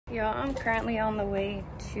y'all, I'm currently on the way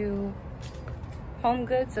to Home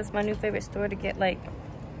Goods. That's my new favorite store to get like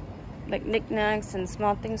knickknacks and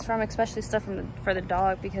small things from, especially stuff for the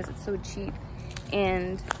dog because it's so cheap.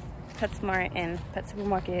 And PetSmart and Pet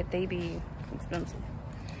Supermarket, they be expensive.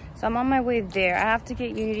 So I'm on my way there. I have to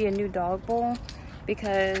get Unity a new dog bowl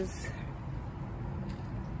because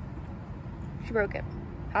she broke it.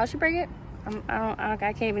 How'd she break it? I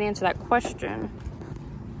can't even answer that question.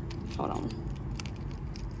 Hold on.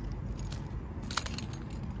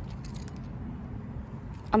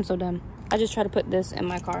 I'm so dumb. I just tried to put this in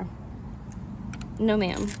my car. No,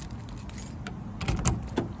 ma'am.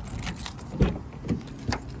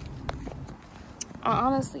 I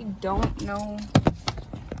honestly don't know,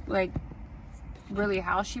 like, really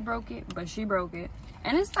how she broke it, but she broke it.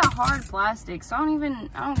 And it's that hard plastic, so I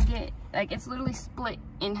don't get, like, it's literally split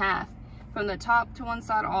in half from the top to one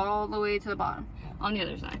side all the way to the bottom on the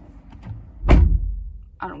other side.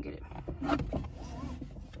 I don't get it.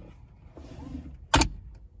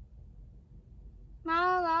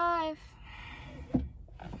 My life,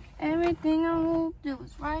 everything I hoped it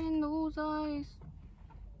was right in those eyes.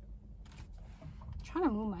 I'm trying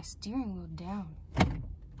to move my steering wheel down.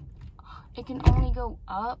 It can only go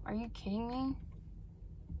up. Are you kidding me?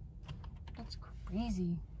 That's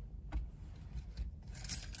crazy.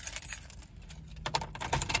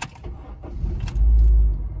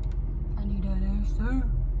 I need that AC.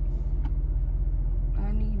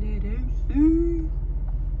 I need that AC.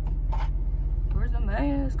 Where's the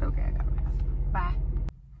mask? Okay, I got a mask. Bye.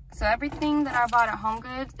 So everything that I bought at Home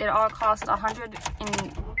Goods, it all cost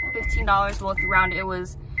 $115. Well, if you round it, it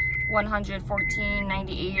was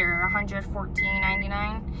 $114.98 or $114.99.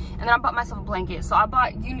 And then I bought myself a blanket. So I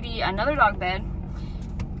bought Unity another dog bed.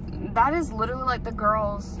 That is literally like the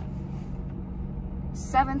girl's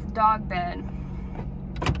 7th dog bed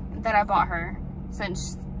that I bought her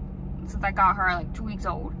since I got her like 2 weeks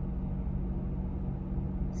old.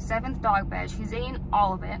 7th dog bed. She's eating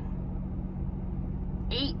all of it.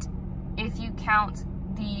 8 if you count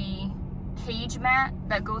the cage mat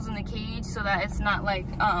that goes in the cage so that it's not like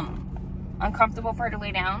uncomfortable for her to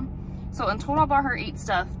lay down. So in total I bought her 8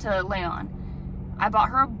 stuff to lay on. I bought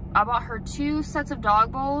her 2 sets of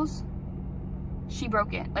dog bowls. She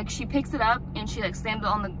broke it. Like, she picks it up and she like slammed it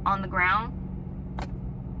on the ground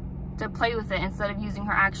to play with it instead of using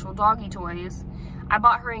her actual doggy toys. I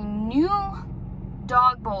bought her a new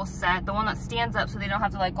dog bowl set, the one that stands up so they don't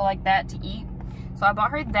have to like go like that to eat. So I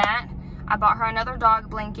bought her that. I bought her another dog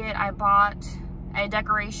blanket. I bought a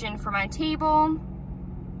decoration for my table.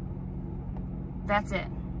 That's it,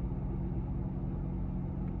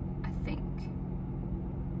 I think.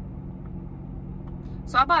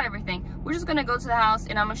 So I bought everything. We're just gonna go to the house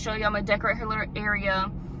and I'm gonna show you. I'm gonna decorate her little area.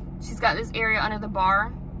 She's got this area under the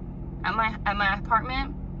bar at my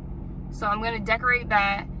apartment. So I'm gonna decorate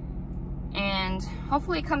that and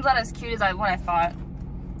hopefully it comes out as cute as what I thought.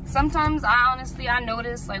 Sometimes I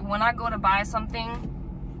notice like when I go to buy something,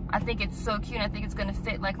 I think it's so cute and I think it's gonna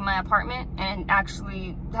fit like my apartment, and it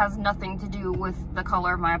actually has nothing to do with the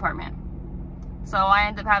color of my apartment. So I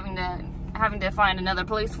end up having to find another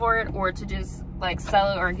place for it, or to just like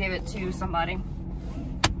sell it or give it to somebody.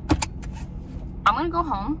 I'm gonna go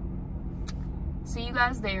home. See you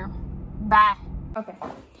guys there. Bye. Okay,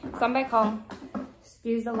 so I'm back home.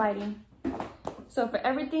 Excuse the lighting. So for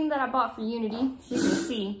everything that I bought for Unity, you can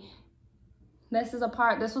see, this was a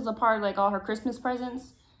part of like all her Christmas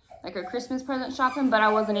presents, like her Christmas present shopping, but I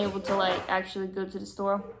wasn't able to like actually go to the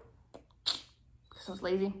store because I was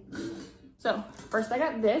lazy. So first I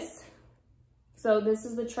got this. So this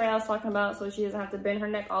is the tray I was talking about, so she doesn't have to bend her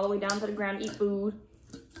neck all the way down to the ground to eat food.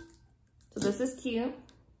 So this is cute.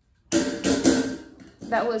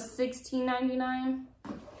 That was $16.99.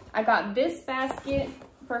 I got this basket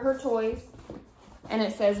for her toys, and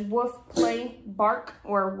it says Woof Play Bark,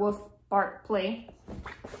 or Woof Bark Play.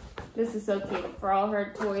 This is so cute for all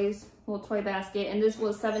her toys, little toy basket, and this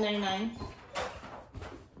was $7.99.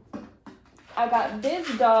 I got this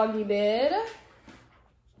doggy bed.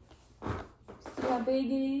 See how big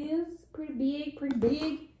it is? Pretty big, pretty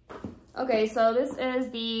big. Okay, so this is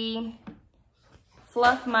the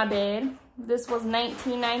Fluff My Bed. This was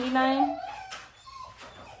 $19.99.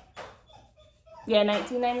 Yeah,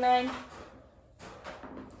 $19.99.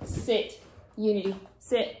 Sit, Unity,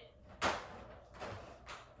 sit. I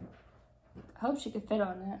hope she could fit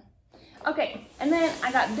on that. Okay, and then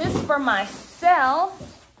I got this for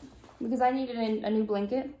myself because I needed a new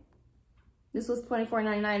blanket. This was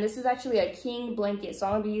 $24.99. This is actually a king blanket, so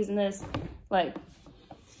I'm gonna be using this like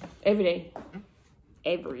every day.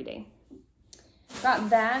 Every day. Got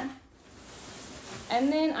that.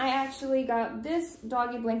 And then I actually got this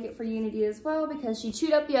doggy blanket for Unity as well because she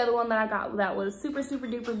chewed up the other one that I got that was super, super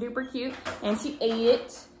duper duper cute, and she ate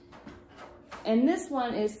it. And this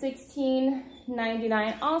one is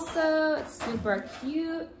 $16.99 also. It's super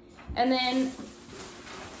cute. And then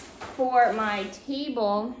for my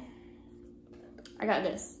table, I got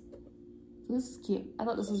this. This is cute. I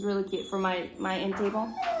thought this was really cute for my end table.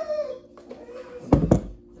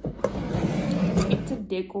 It's a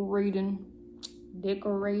decorating.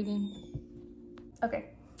 Okay,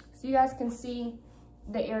 so you guys can see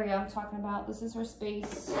the area I'm talking about. This is her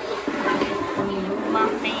space. Let me move my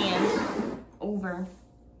fan over.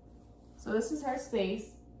 So this is her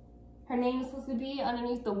space. Her name is supposed to be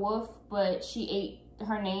underneath the wolf, but she ate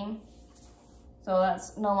her name, so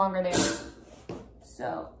that's no longer there.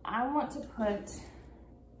 So I want to put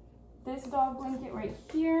this dog blanket right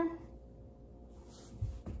here.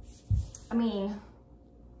 I mean,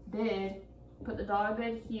 bed. Put the dog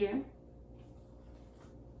bed here.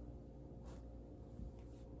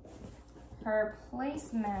 Her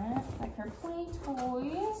placemat, like her play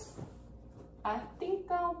toys. I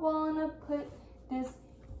think I wanna put this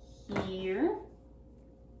here.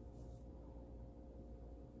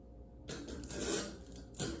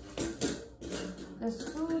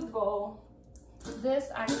 This food bowl,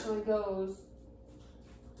 this actually goes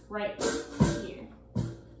right here.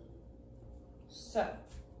 So,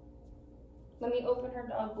 let me open her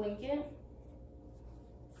dog blanket.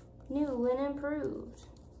 New and improved.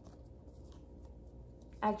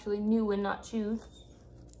 Actually, new and not chewed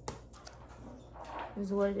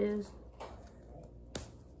is what it is.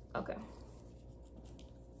 Okay.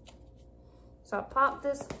 So I pop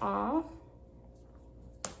this off.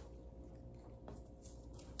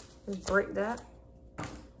 Just break that.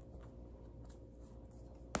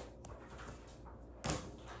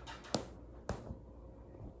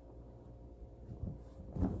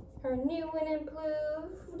 Her new and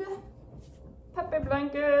improved puppy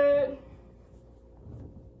blanket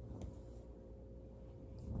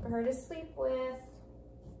for her to sleep with.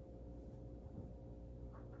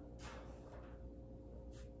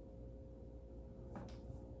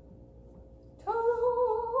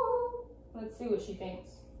 Let's see what she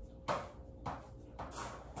thinks.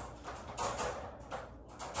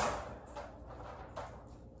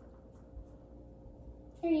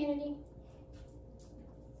 Here, Unity.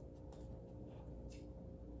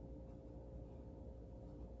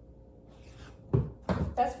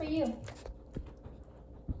 That's for you.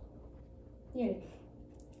 Unity.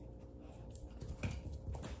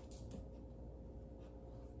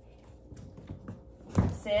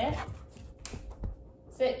 Sit.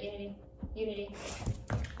 Sit, Unity. Unity.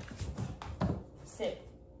 Sit.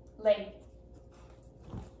 Lay.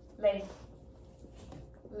 Lay.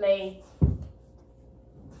 Lay.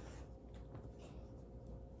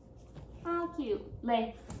 How cute.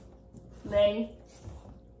 Lay. Lay.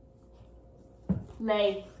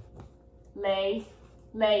 Lay. Lay.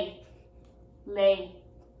 Lay. Lay.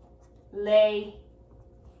 Lay.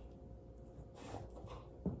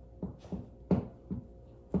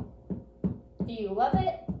 Do you love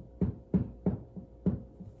it?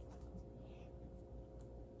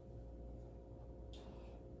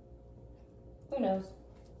 Who knows?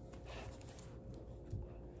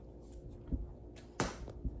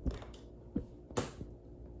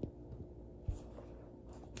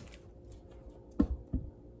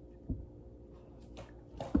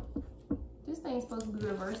 This thing's supposed to be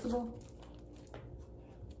reversible.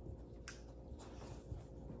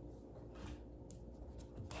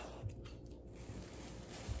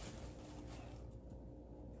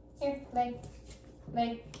 Here, lay.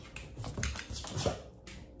 Lay.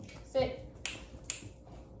 Sit.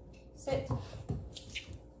 Sit.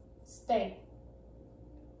 Stay.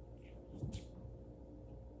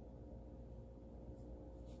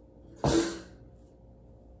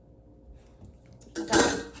 Okay.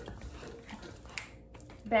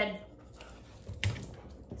 Bed.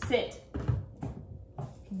 Sit.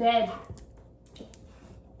 Bed.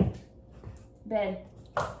 Bed.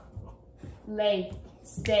 Lay.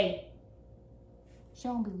 Stay. She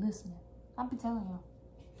don't be listening. I'll be telling you.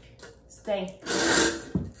 Stay.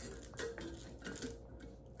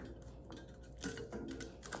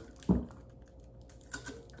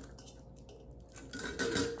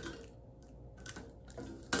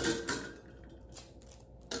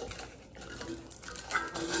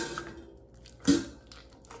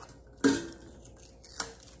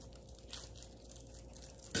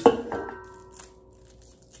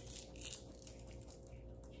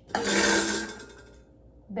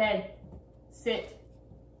 Bed, sit,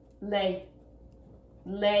 lay,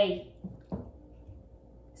 lay,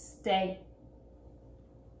 stay,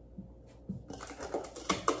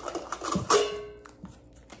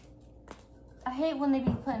 hate when they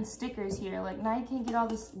be putting stickers here. Like, now you can't get all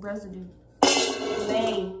this residue.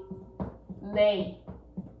 Lay. Lay.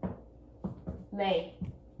 Lay.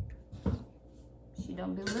 She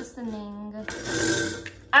don't be listening.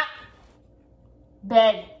 Ah!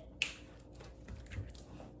 Bed.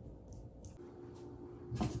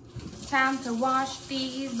 Time to wash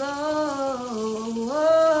these bowls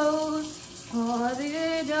for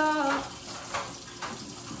the dog.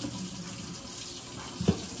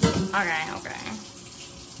 Okay, okay.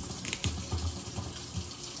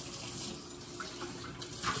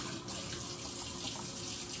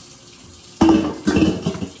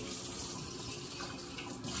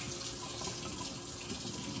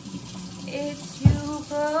 It's too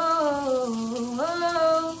cold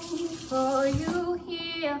for you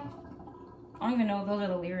here. I don't even know if those are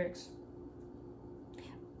the lyrics.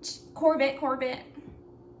 Corvette, Corvette.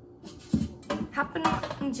 Hopping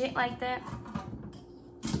on jet like that.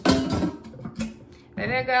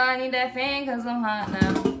 Baby girl, I need that fan cause I'm hot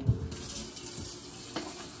now.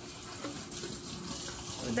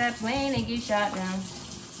 With that plane, it get shot down.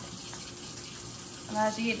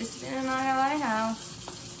 About to get to spinning on your lighthouse.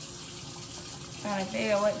 Trying to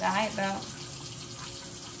figure out what the hype about.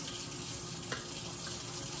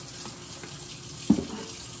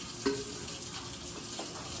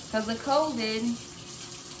 Cause of COVID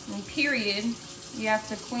and period, you have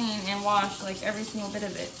to clean and wash like every single bit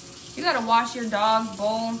of it. You gotta wash your dog's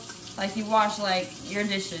bowl like you wash like your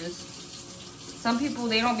dishes. Some people,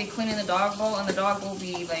 they don't be cleaning the dog bowl and the dog will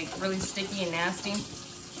be like really sticky and nasty.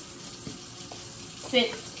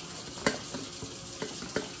 Sit.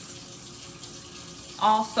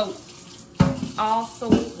 All soap. All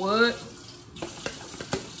soap, what?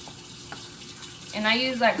 And I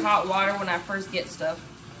use like hot water when I first get stuff.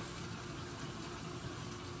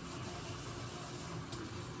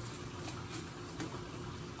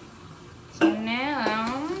 So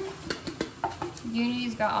now,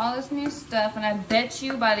 Unity's got all this new stuff, and I bet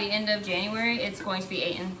you by the end of January, it's going to be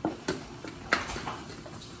eaten.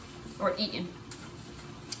 Or eaten.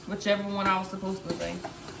 Whichever one I was supposed to say.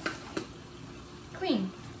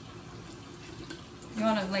 Clean. You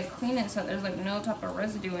want to like clean it so there's like no type of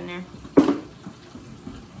residue in there.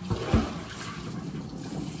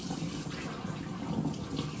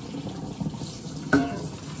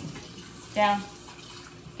 Down.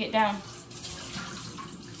 Get down.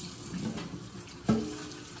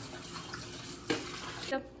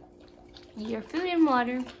 Your food and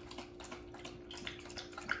water.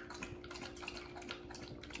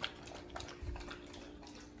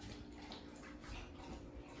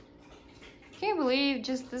 Can't believe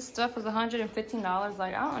just this stuff was $115.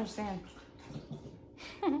 Like, I don't understand.